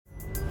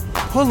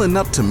Pulling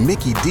up to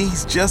Mickey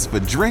D's just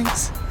for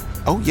drinks?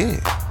 Oh yeah,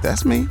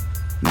 that's me.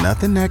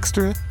 Nothing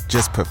extra,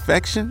 just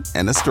perfection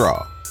and a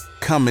straw.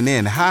 Coming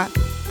in hot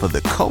for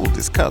the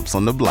coldest cups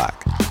on the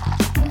block.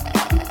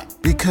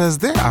 Because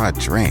there are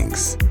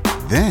drinks.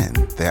 Then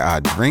there are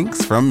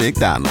drinks from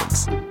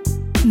McDonald's.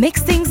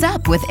 Mix things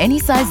up with any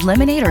size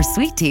lemonade or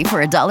sweet tea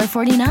for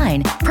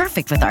 $1.49.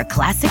 Perfect with our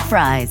classic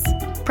fries.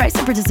 Price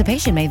and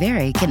participation may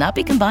vary. Cannot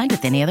be combined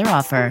with any other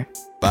offer.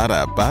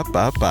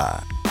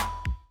 Ba-da-ba-ba-ba.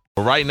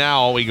 Right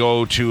now, we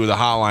go to the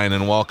hotline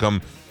and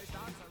welcome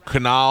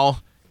Kinal.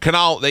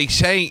 Kinal, they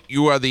say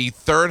you are the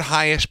third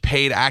highest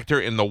paid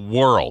actor in the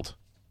world.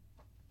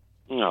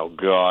 Oh,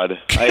 God.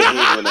 I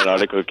hate when that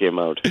article came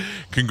out.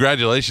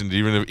 Congratulations.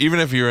 Even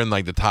if you're in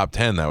like the top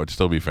 10, that would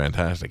still be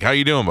fantastic. How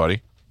you doing,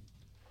 buddy?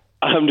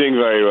 I'm doing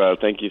very well.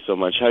 Thank you so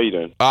much. How are you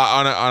doing?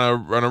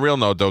 On a real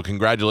note, though,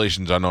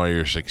 congratulations on all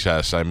your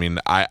success. I mean,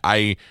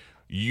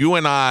 you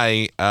and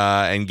I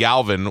and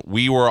Galvin,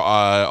 we were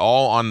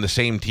all on the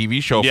same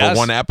TV show for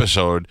one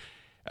episode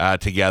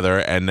together,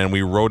 and then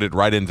we wrote it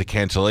right into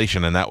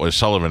cancellation, and that was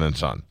Sullivan and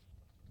Son.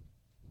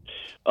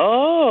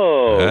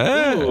 Oh,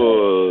 yeah.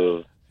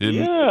 Cool.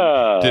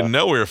 Didn't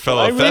know we were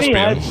fellow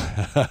thespians.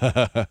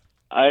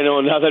 I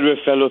know, now that we're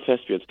fellow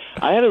thespians.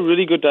 I had a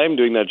really good time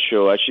doing that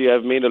show. Actually,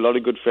 I've made a lot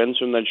of good friends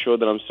from that show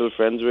that I'm still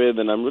friends with,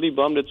 and I'm really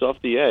bummed it's off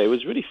the air. It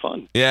was really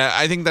fun. Yeah,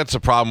 I think that's the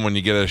problem when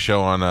you get a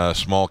show on a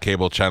small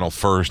cable channel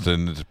first,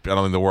 and I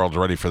don't think the world's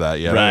ready for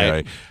that yet. Right.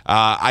 Anyway,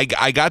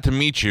 I got to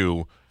meet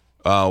you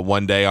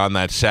one day on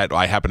that set.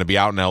 I happened to be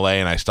out in L.A.,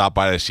 and I stopped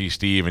by to see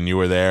Steve, and you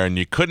were there, and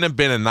you couldn't have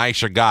been a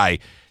nicer guy.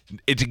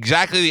 It's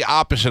exactly the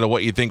opposite of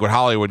what you think with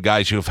Hollywood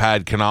guys who've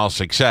had Kinal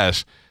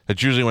success.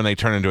 That's usually when they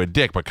turn into a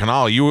dick. But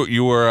Kinal,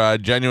 you were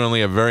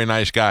genuinely a very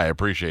nice guy. I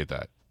appreciate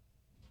that.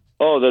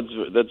 Oh,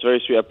 that's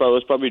very sweet. I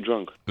was probably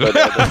drunk. But,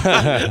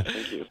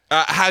 thank you.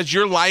 Has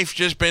your life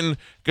just been...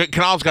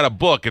 Kinal's got a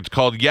book. It's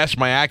called Yes,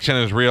 My Accent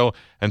is Real,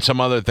 and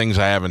some other things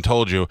I haven't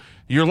told you.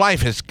 Your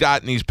life has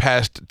gotten these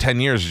past 10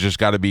 years. It's just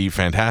got to be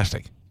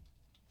fantastic.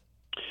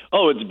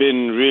 Oh, it's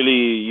been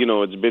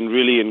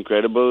really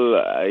incredible.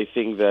 I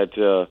think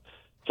that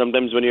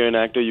sometimes when you're an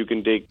actor, you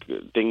can take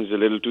things a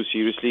little too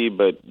seriously,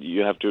 but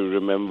you have to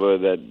remember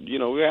that,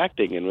 we're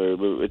acting and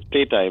it's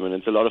playtime and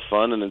it's a lot of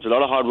fun and it's a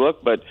lot of hard work,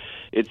 but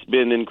it's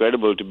been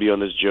incredible to be on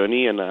this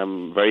journey and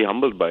I'm very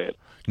humbled by it.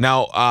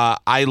 Now,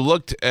 I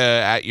looked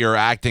at your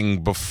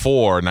acting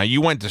before. Now,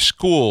 you went to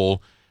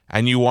school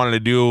and you wanted to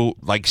do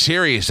like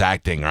serious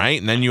acting, right?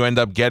 And then you end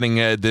up getting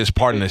this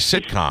part in a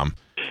sitcom.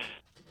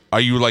 Are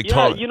you like...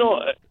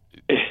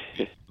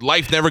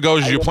 life never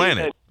goes as you plan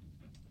it.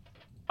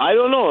 I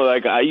don't know.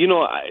 Like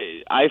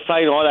I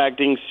find all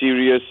acting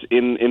serious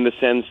in the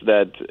sense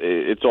that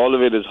it's all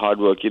of it is hard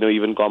work.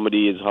 Even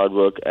comedy is hard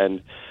work,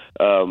 and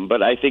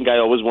but I think I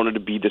always wanted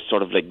to be this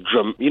sort of like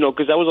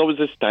because I was always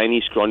this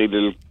tiny, scrawny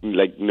little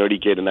like nerdy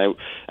kid, and I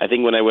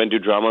think when I went to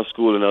drama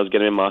school and I was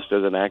getting my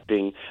master's in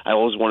acting, I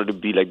always wanted to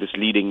be like this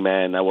leading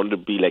man. I wanted to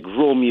be like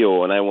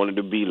Romeo, and I wanted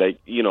to be like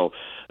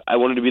I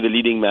wanted to be the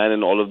leading man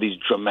in all of these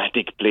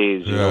dramatic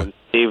plays,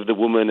 save the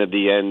woman at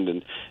the end,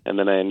 and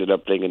then I ended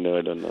up playing a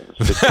nerd on the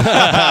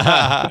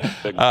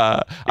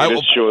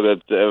greatest show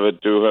that ever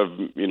to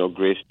have,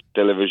 graced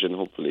television,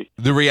 hopefully.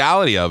 The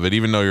reality of it,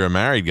 even though you're a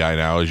married guy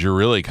now, is you're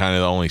really kind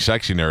of the only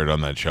sexy nerd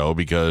on that show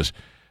because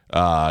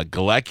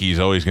Galecki's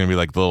always going to be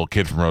like the little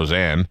kid from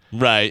Roseanne.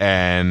 Right.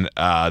 And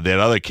that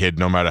other kid,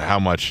 no matter how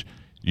much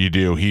you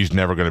do, he's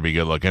never going to be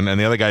good looking. And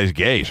the other guy's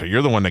gay, so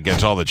you're the one that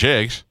gets all the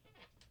chicks.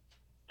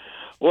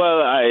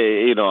 Well,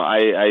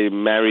 I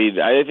married.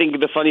 I think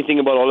the funny thing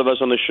about all of us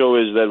on the show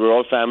is that we're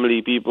all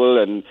family people,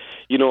 and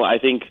I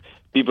think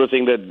people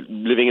think that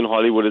living in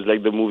Hollywood is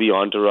like the movie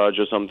Entourage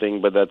or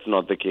something, but that's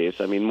not the case.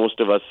 I mean,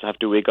 most of us have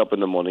to wake up in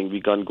the morning. We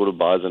can't go to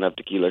bars and have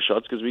tequila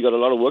shots because we got a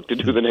lot of work to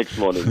do the next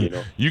morning.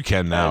 You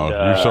can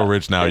now. You're so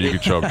rich now. You can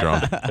show up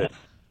drunk.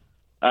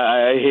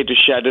 I hate to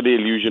shatter the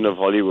illusion of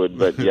Hollywood,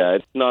 but yeah,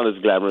 it's not as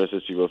glamorous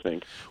as people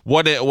think.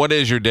 What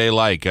is your day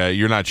like?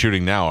 You're not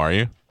shooting now, are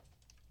you?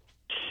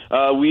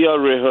 We are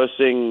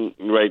rehearsing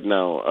right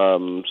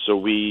now. So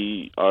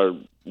we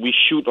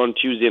shoot on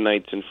Tuesday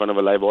nights in front of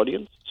a live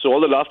audience. So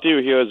all the laughter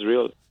you hear is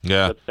real.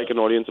 Yeah. That's like an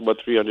audience of about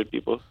 300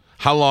 people.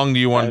 How long do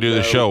you want to do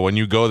the show? When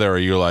you go there, are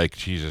you like,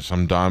 Jesus,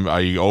 I'm done? Are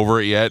you over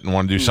it yet and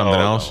want to do something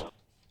else?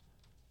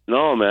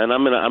 No, man.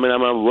 I'm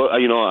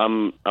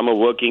a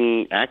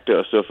working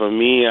actor. So for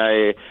me,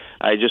 I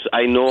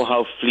know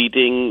how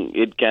fleeting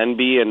it can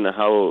be and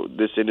how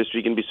this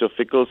industry can be so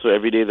fickle. So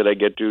every day that I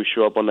get to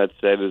show up on that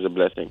set is a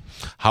blessing.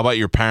 How about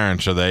your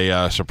parents? Are they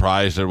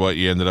surprised at what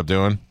you ended up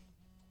doing?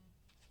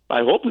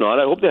 I hope not.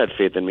 I hope they had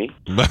faith in me.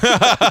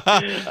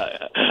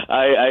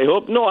 I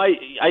hope. No,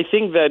 I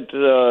think that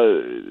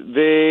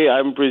they,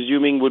 I'm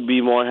presuming, would be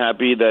more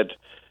happy that,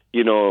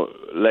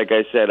 like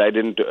I said, I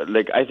think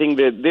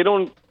that they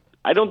don't,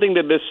 I don't think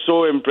that they're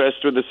so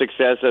impressed with the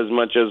success as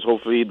much as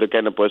hopefully the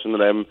kind of person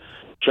that I'm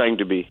trying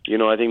to be.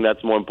 I think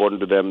that's more important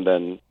to them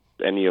than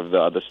any of the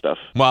other stuff.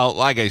 Well,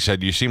 like I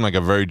said, you seem like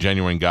a very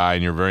genuine guy,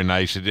 and you're very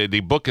nice. The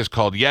book is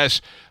called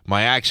 "Yes,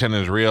 My Accent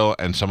Is Real,"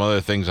 and some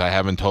other things I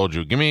haven't told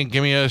you. Give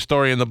me a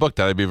story in the book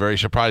that I'd be very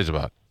surprised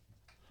about.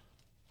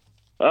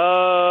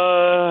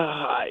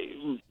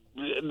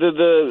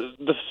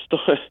 The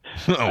story.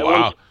 Oh,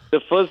 wow.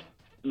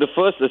 The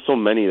first, there's so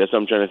many. That's what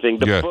I'm trying to think.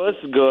 The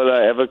first girl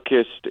I ever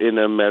kissed in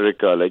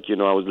America, like, I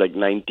was like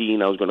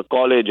 19. I was going to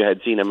college. I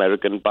had seen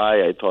American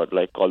Pie. I thought,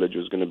 like, college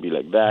was going to be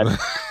like that.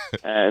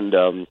 And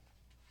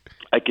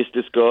I kissed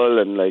this girl,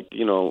 and, like,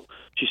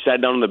 she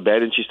sat down on the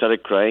bed and she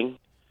started crying.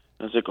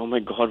 I was like, oh, my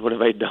God, what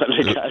have I done?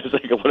 Like, I was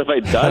like, what have I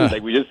done?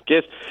 Like, we just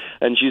kissed.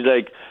 And she's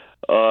like,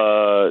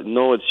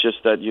 no, it's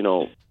just that,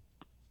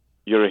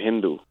 you're a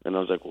Hindu. And I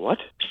was like, what?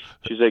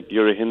 She's like,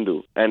 you're a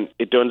Hindu. And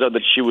it turns out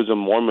that she was a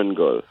Mormon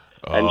girl.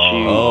 And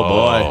she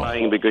was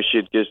crying because she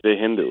had kissed a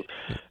Hindu.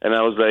 And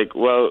I was like,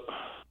 well,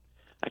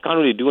 I can't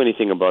really do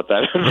anything about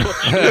that.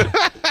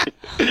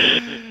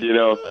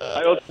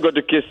 I also got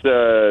to kiss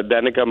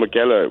Danica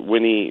McKellar,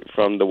 Winnie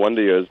from the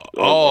Wonder Years.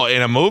 Oh,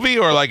 in a movie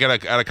or like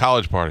at a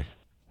college party?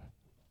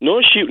 No.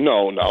 She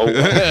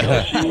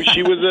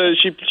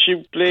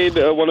played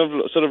one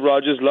of sort of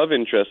Roger's love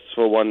interests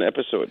for one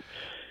episode.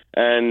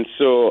 And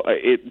so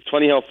it's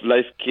funny how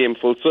life came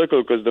full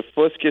circle, because the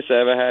first kiss I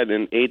ever had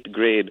in 8th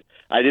grade,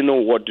 I didn't know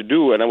what to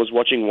do, and I was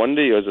watching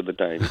Wonder Years at the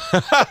time.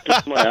 I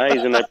closed my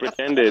eyes and I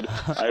pretended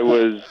I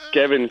was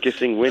Kevin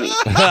kissing Winnie.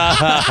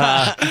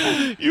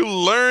 You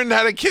learned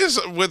how to kiss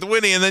with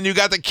Winnie, and then you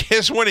got to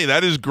kiss Winnie.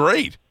 That is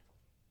great.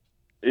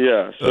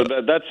 Yeah, so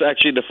that's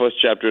actually the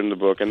first chapter in the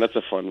book, and that's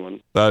a fun one.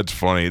 That's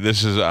funny.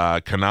 This is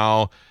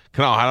Kinal.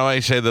 Kinal, how do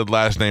I say the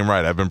last name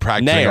right? I've been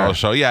practicing all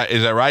show. Yeah,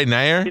 is that right,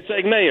 Nayyar? It's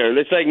like Nayyar.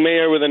 It's like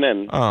mayor with an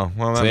N. Oh,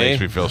 well, that makes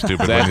me feel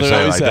stupid when you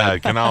say it like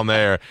that. Kinal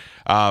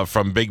Nayyar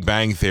from Big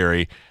Bang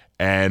Theory.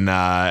 And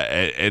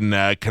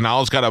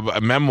Kinal's got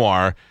a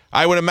memoir.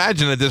 I would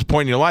imagine at this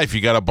point in your life, you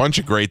got a bunch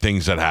of great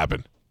things that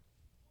happen.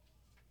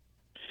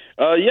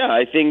 Yeah,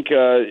 I think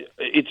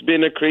it's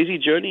been a crazy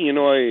journey.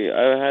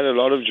 I had a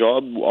lot of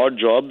odd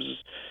jobs.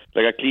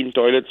 Like, I cleaned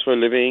toilets for a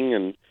living,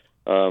 and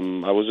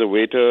I was a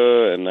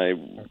waiter, and I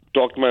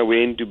talked my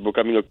way into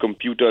becoming a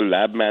computer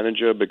lab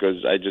manager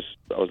because I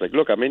was like,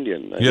 look, I'm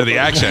Indian. The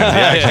accent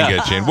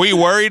gets you in. Were you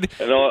worried?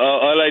 And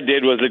all I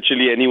did was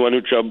literally anyone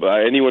who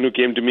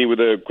came to me with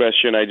a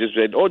question, I just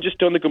said, just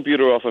turn the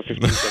computer off for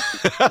 15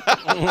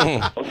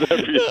 seconds.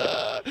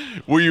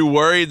 Were you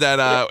worried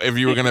that if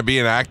you were going to be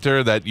an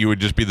actor, that you would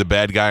just be the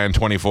bad guy on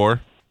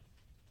 24?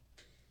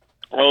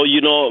 Oh,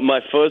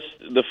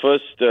 the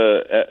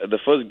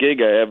first gig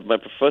I have, my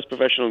first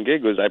professional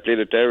gig was I played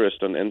a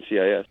terrorist on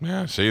NCIS.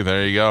 Yeah, see,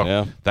 there you go.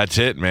 Yeah. That's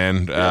it,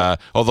 man. Yeah.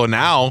 Although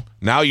now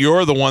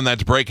you're the one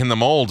that's breaking the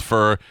mold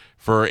for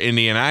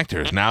Indian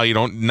actors. Now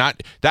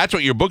that's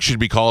what your book should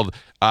be called,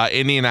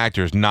 Indian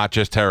actors, not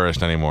just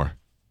terrorists anymore.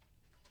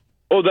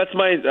 Oh, that's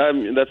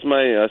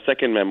my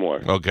second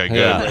memoir. Okay,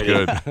 good,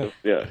 good.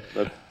 Yeah.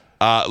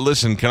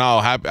 Listen,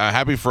 Kinal,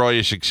 happy for all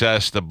your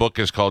success. The book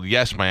is called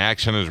 "Yes, My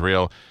Accent Is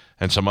Real,"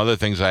 and some other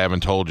things I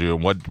haven't told you.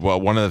 And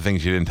one of the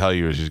things he didn't tell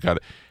you is he's got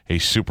a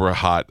super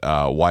hot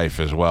wife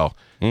as well.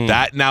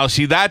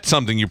 That's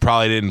something you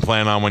probably didn't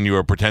plan on when you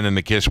were pretending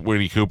to kiss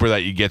Winnie Cooper,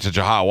 that you get such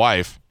a hot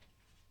wife.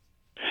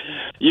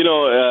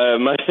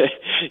 My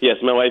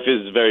wife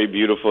is very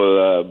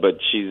beautiful, but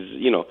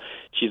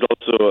she's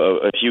also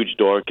a huge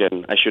dork,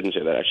 and I shouldn't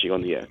say that actually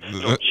on the air.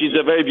 No, she's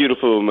a very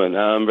beautiful woman.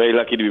 I'm very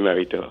lucky to be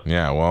married to her.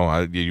 Yeah,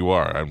 well, you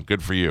are.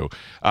 Good for you.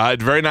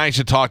 It's very nice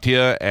to talk to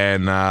you,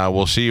 and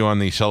we'll see you on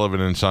the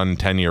Sullivan and Son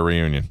 10-year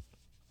reunion.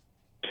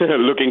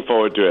 Looking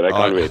forward to it. I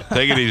can't wait.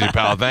 Take it easy,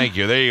 pal. Thank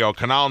you. There you go.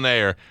 Kinal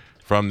Nayyar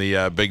from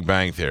the Big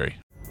Bang Theory.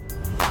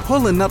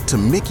 Pulling up to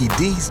Mickey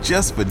D's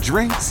just for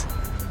drinks?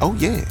 Oh,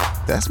 yeah,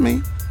 that's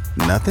me.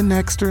 Nothing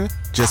extra,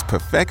 just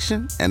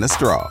perfection and a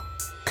straw.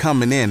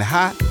 Coming in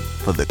hot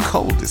for the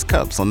coldest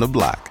cups on the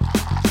block.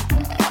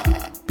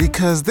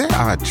 Because there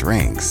are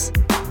drinks.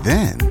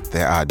 Then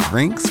there are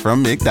drinks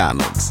from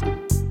McDonald's.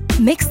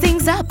 Mix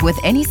things up with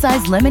any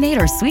size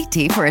lemonade or sweet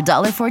tea for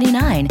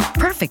 $1.49.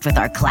 Perfect with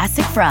our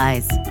classic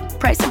fries.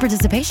 Price and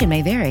participation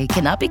may vary.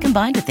 Cannot be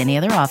combined with any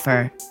other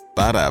offer.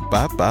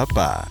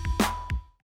 Ba-da-ba-ba-ba.